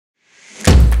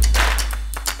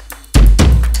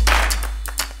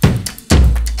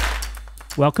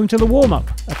Welcome to The Warm-Up,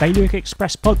 a Bailiwick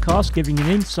Express podcast giving an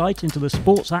insight into the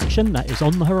sports action that is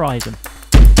on the horizon.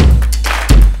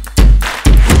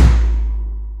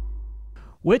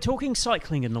 We're talking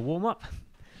cycling in The Warm-Up.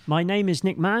 My name is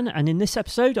Nick Mann, and in this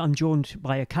episode I'm joined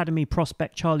by Academy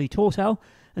prospect Charlie Tourtel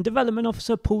and Development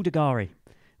Officer Paul De Garis.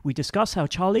 We discuss how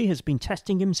Charlie has been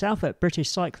testing himself at British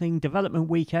Cycling Development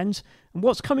Weekends and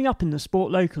what's coming up in the sport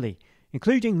locally,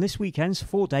 including this weekend's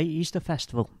 4-day Easter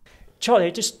Festival.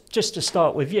 Charlie, just to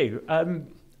start with you,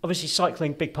 obviously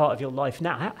cycling, big part of your life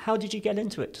now. How did you get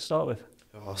into it to start with?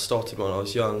 I started when I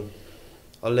was young.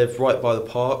 I lived right by the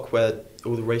park where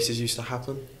all the races used to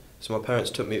happen. So my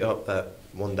parents took me up there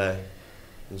one day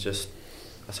and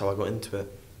that's how I got into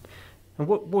it. And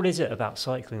what is it about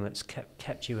cycling that's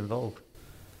kept you involved?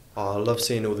 I love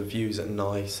seeing all the views at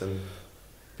night and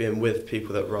being with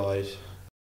people that ride.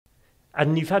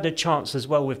 And you've had a chance as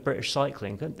well with British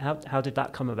Cycling. How did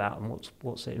that come about and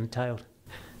what's it entailed?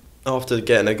 After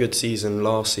getting a good season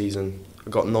last season, I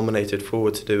got nominated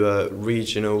forward to do a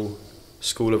regional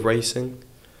school of racing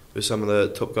with some of the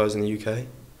top guys in the UK.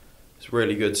 It's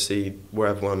really good to see where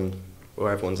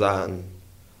everyone's at and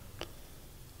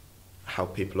how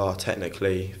people are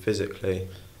technically, physically.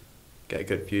 Get a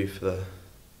good view for the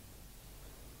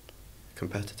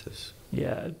competitors.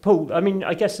 Yeah, Paul, I mean,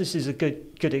 I guess this is a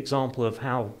good example of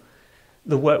how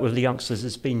the work with the youngsters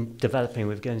has been developing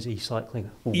with Guernsey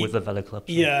Cycling, or with the Velo Club.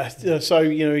 Yeah,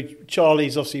 so,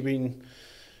 Charlie's obviously been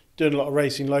doing a lot of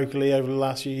racing locally over the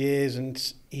last few years,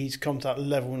 and he's come to that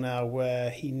level now where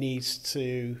he needs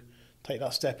to take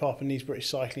that step up in these British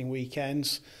Cycling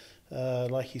weekends.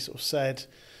 Like he sort of said,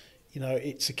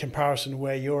 it's a comparison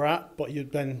where you're at, but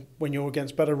when you're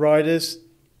against better riders,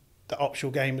 that ups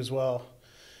your game as well.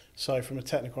 So from a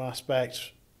technical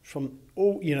aspect,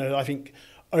 I think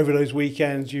over those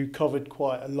weekends you covered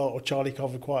quite a lot, or Charlie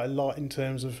covered quite a lot in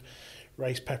terms of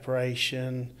race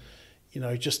preparation,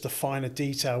 just the finer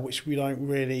detail, which we don't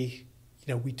really,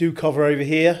 we do cover over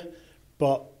here,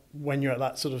 but when you're at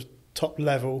that sort of top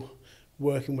level,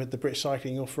 working with the British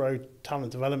Cycling Off-Road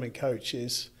Talent Development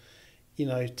coaches,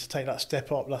 to take that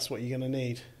step up, that's what you're going to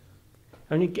need.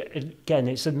 And again,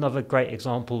 it's another great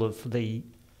example of the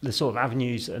sort of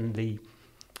avenues and the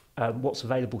what's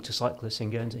available to cyclists in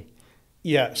Guernsey.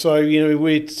 Yeah, so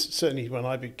we'd certainly, when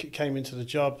I came into the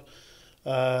job,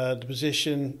 the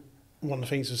position, one of the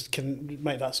things was to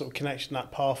make that sort of connection,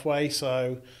 that pathway,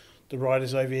 so the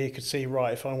riders over here could see,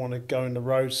 right, if I want to go in the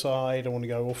roadside, I want to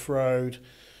go off-road,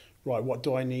 right, what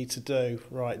do I need to do?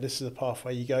 Right, this is the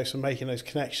pathway you go. So making those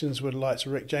connections with the likes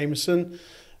of Rick Jameson,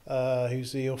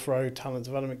 who's the off-road talent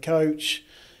development coach.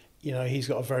 He's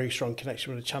got a very strong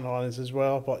connection with the Channel Islands as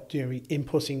well, but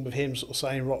inputting with him, sort of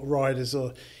saying what riders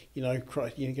are, you're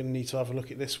going to need to have a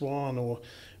look at this one, or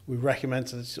we recommend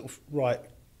to sort of, right,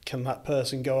 can that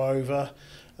person go over?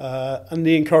 And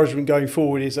the encouragement going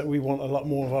forward is that we want a lot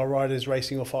more of our riders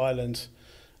racing off island,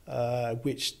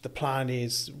 which the plan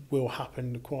is will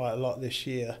happen quite a lot this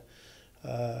year,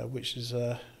 which is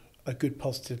a good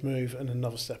positive move and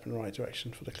another step in the right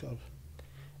direction for the club.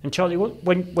 And Charlie,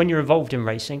 when you're involved in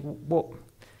racing,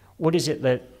 what is it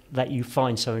that you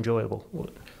find so enjoyable?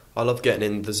 I love getting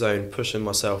in the zone, pushing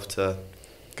myself to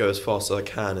go as fast as I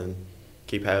can and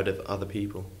keep ahead of other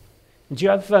people. Do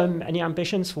you have any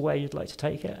ambitions for where you'd like to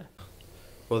take it?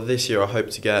 Well, this year I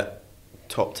hope to get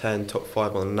top 10, top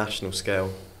 5 on a national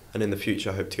scale, and in the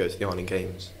future I hope to go to the Island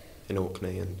Games in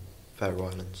Orkney and Faroe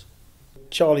Islands.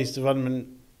 Charlie's development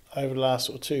over the last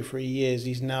sort of 2-3 years,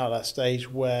 he's now at that stage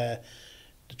where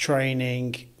the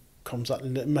training comes up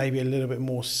maybe a little bit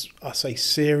more, I say,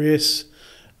 serious,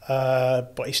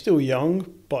 but he's still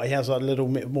young, but he has that little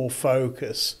bit more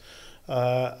focus.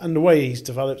 And the way he's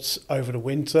developed over the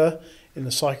winter in the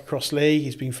Cyclocross League,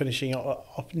 he's been finishing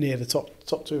up near the top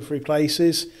 2 or 3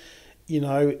 places.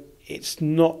 It's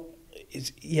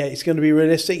going to be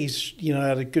realistic. He's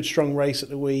had a good strong race at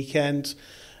the weekend,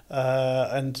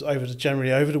 and over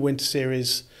the winter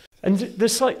series. And the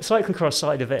cyclocross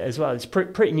side of it as well, it's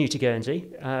pretty new to Guernsey,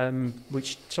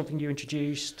 which is something you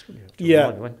introduced.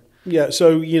 Yeah.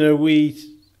 So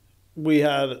we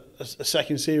had a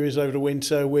second series over the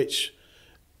winter, which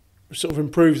sort of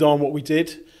improved on what we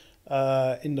did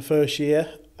in the first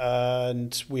year,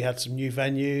 and we had some new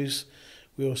venues.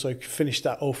 We also finished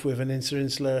that off with an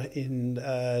interinsular in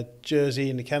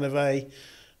Jersey in the Kennervay.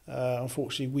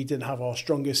 Unfortunately, we didn't have our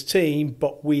strongest team,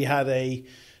 but we had a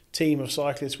team of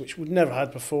cyclists which we'd never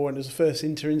had before, and it was the first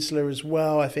interinsular as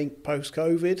well, I think,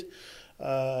 post-COVID.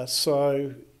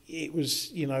 So it was,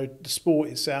 the sport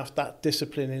itself, that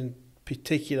discipline in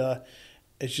particular,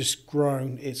 has just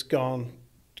grown. It's gone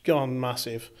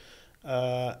massive.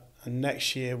 And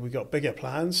next year we've got bigger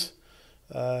plans,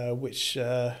 which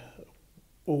all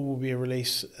will be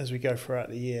released as we go throughout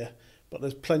the year. But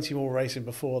there's plenty more racing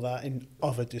before that in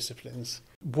other disciplines.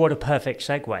 What a perfect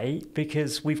segue,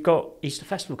 because we've got Easter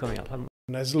Festival coming up, haven't we?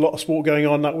 And there's a lot of sport going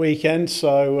on that weekend,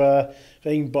 so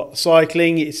but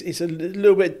cycling, it's a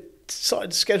little bit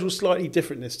scheduled slightly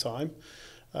different this time.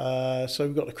 So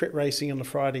we've got the crit racing on the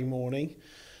Friday morning.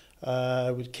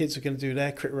 With kids are going to do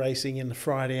their crit racing in the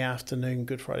Friday afternoon,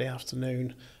 Good Friday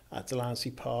afternoon at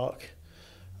Delancey Park.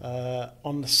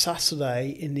 On the Saturday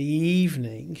in the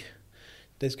evening,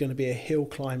 there's going to be a hill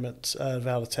climb at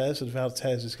Val de Thèse. So the Val de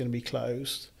Thèse is going to be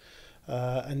closed.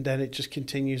 And then it just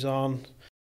continues on.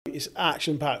 It's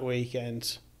action-packed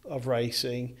weekend of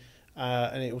racing,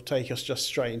 and it will take us just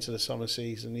straight into the summer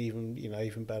season,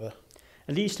 even better.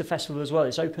 And the Easter Festival as well,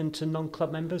 it's open to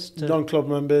non-club members? Non-club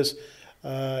members.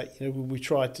 We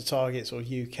tried to target sort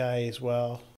of UK as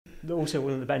well. Also,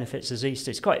 one of the benefits is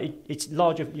Easter. It's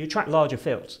larger. You attract larger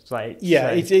fields.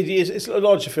 It's a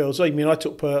larger field. So, I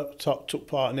took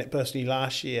part in it personally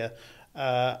last year,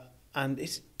 and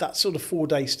it's that sort of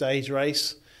 4-day stage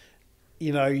race.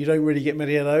 You don't really get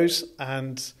many of those,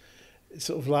 and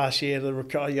sort of last year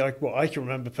what I can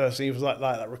remember personally was like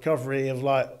that recovery of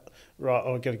right,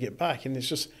 I've got to get back, and it's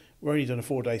just we're only doing a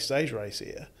 4-day stage race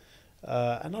here,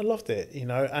 and I loved it,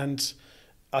 and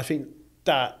I think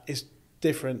that is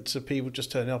different to people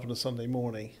just turning up on a Sunday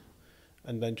morning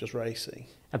and then just racing.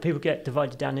 And people get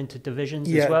divided down into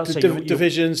divisions as well.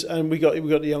 Divisions, and we got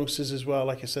the youngsters as well.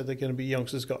 Like I said, they're going to be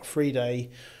youngsters got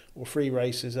 3-day or 3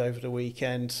 races over the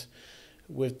weekend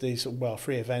with these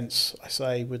 3 events. I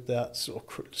say with that sort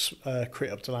of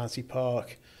crit up to Delancey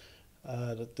Park,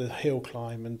 the hill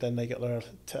climb, and then they got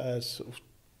their sort of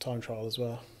time trial as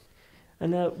well.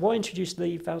 And why introduce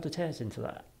the Val de Thèse into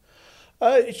that?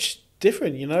 It's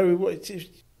different,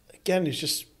 again, it's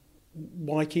just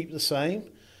why keep the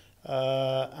same,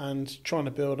 and trying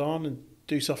to build on and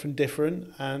do something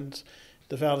different. And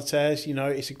the Val de Thèse,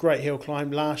 it's a great hill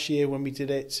climb. Last year when we did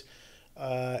it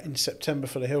in September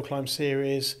for the hill climb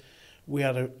series, we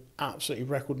had an absolutely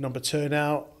record number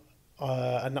turnout,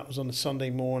 and that was on a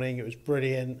Sunday morning. It was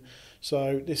brilliant.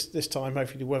 So this time,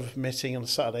 hopefully the weather permitting, on a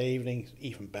Saturday evening,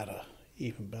 even better.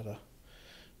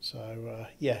 So,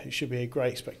 it should be a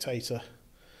great spectator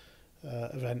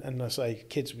event. And I say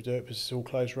kids will do it because it's all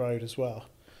closed road as well.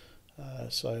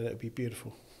 So that would be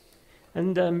beautiful.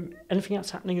 And anything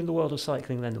else happening in the world of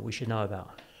cycling then that we should know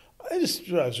about?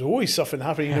 There's always something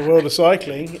happening in the world of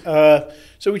cycling.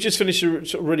 So we just finished a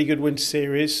sort of really good winter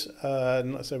series.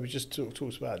 And like I said, we just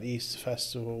talked about the Easter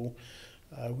Festival.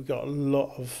 We've got a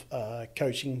lot of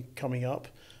coaching coming up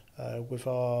with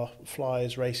our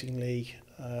Flyers Racing League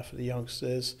for the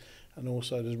youngsters, and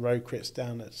also there's road crits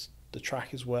down at the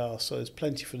track as well. So there's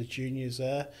plenty for the juniors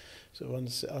there, so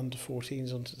under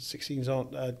 14s onto the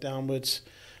 16s downwards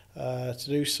to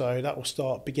do so. That will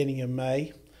start beginning of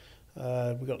May.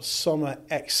 We've got the Summer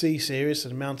XC series, so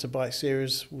the mountain bike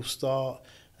series will start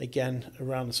again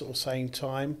around the sort of same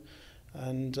time.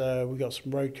 And we've got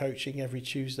some road coaching every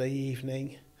Tuesday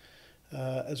evening,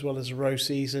 as well as a road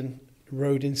season,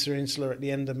 Road Insular at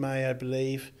the end of May, I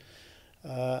believe.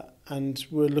 And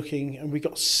we're looking, and we've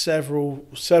got several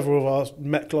of our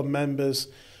Met Club members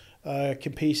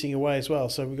competing away as well.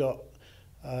 So we've got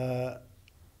the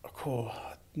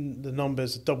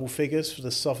numbers, double figures for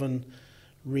the Southern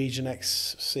Region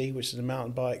XC, which is the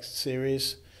mountain bike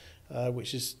series,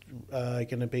 which is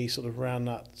going to be sort of around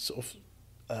that sort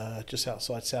of just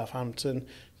outside Southampton.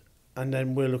 And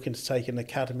then we're looking to take an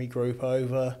academy group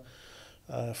over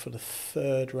for the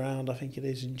 3rd round, I think it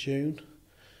is, in June.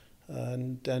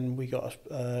 And then we got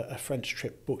a French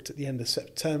trip booked at the end of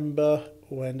September,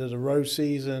 or end of the road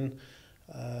season.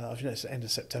 I think it's the end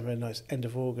of September, no, it's end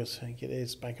of August, I think it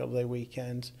is, Bank Holiday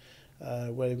weekend,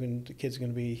 where the kids are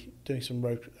going to be doing some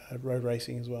road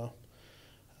racing as well.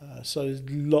 So there's a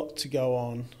lot to go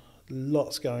on,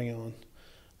 lots going on,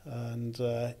 and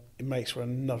it makes for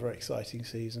another exciting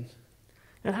season.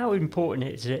 And how important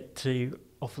is it to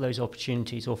offer those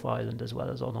opportunities off island as well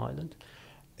as on island?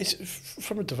 It's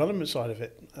from a development side of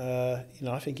it.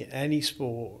 I think in any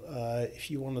sport,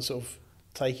 if you want to sort of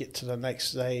take it to the next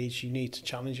stage, you need to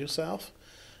challenge yourself.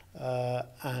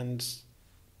 And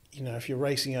if you're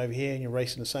racing over here and you're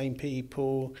racing the same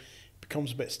people, it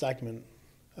becomes a bit stagnant.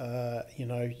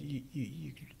 You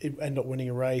end up winning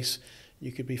a race,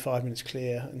 you could be 5 minutes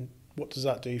clear, and what does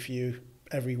that do for you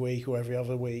every week or every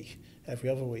other week?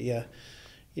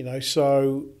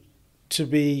 So to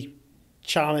be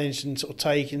challenged and sort of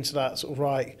taken to that sort of,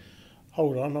 right,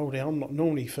 hold on, I'm not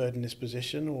normally 3rd in this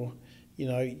position, or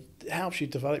it helps you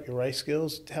develop your race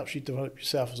skills, it helps you develop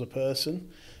yourself as a person.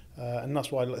 And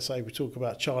that's why, let's say we talk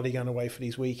about Charlie going away for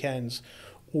these weekends,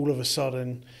 all of a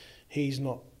sudden he's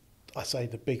not, I say,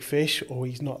 the big fish, or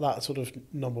he's not that sort of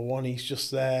number one. He's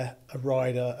just there, a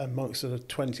rider amongst the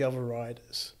 20 other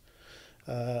riders.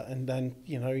 And then,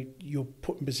 you're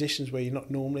put in positions where you're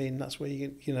not normally, and that's where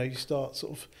you start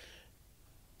sort of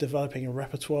developing a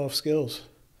repertoire of skills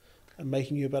and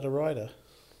making you a better rider.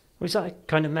 Was that a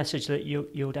kind of message that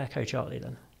you'd echo, Charlie,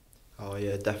 then? Oh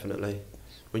yeah, definitely.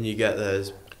 When you get there,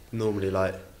 there's normally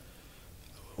like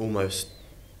almost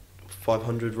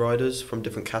 500 riders from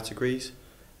different categories,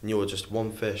 and you're just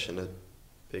one fish in a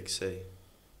big sea.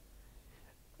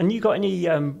 And you got any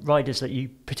riders that you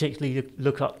particularly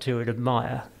look up to and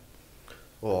admire?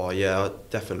 Oh yeah,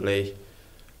 definitely.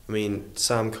 I mean,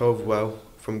 Sam Caldwell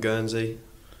from Guernsey,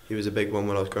 he was a big one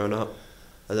when I was growing up.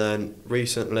 And then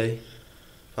recently,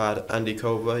 I had Andy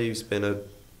Culver, he's been a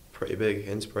pretty big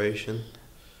inspiration,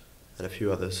 and a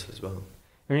few others as well.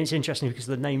 And it's interesting because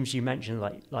the names you mentioned,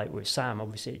 like with Sam,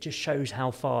 obviously, it just shows how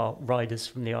far riders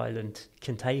from the island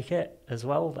can take it as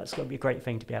well. That's got to be a great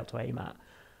thing to be able to aim at.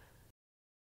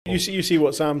 You see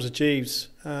what Sam's achieves,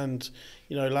 and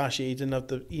last year he didn't have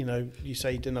the you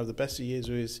say he didn't have the best of years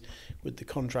with the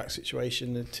contract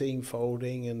situation, the team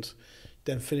folding, and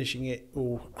then finishing it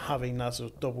all, having that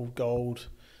sort of double gold,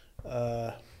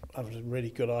 having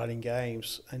really good Island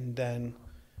Games, and then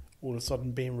all of a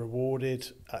sudden being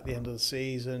rewarded at the end of the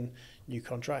season, new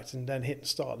contract, and then hitting the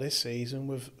start of this season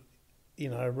with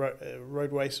a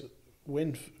road race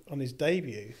win on his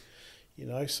debut.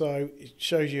 So it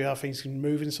shows you how things can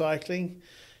move in cycling.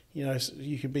 So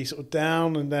you can be sort of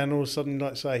down, and then all of a sudden,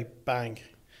 like say, bang,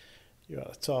 you're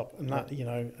at the top. And that,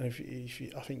 and I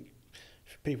think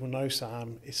if people know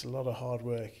Sam, it's a lot of hard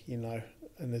work, and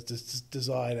there's this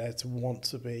desire there to want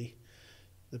to be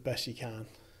the best you can.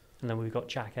 And then we've got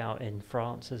Jack out in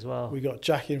France as well. We got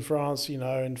Jack in France,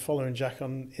 and following Jack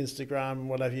on Instagram and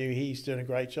whatever, he's doing a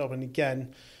great job. And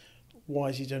again, why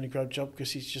is he doing a great job?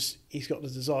 Because he's got the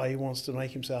desire, he wants to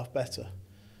make himself better.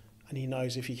 And he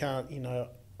knows if he can't,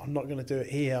 I'm not going to do it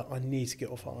here, I need to get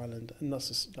off island. And that's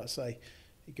just, let's say,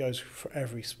 it goes for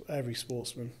every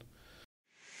sportsman.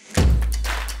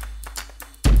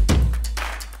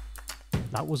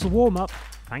 That was the warm-up.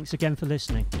 Thanks again for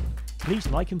listening. Please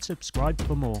like and subscribe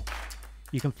for more.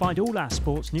 You can find all our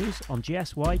sports news on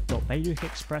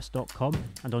gsy.bailiwickexpress.com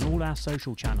and on all our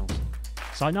social channels.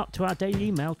 Sign up to our daily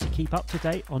email to keep up to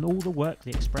date on all the work the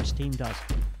Express team does.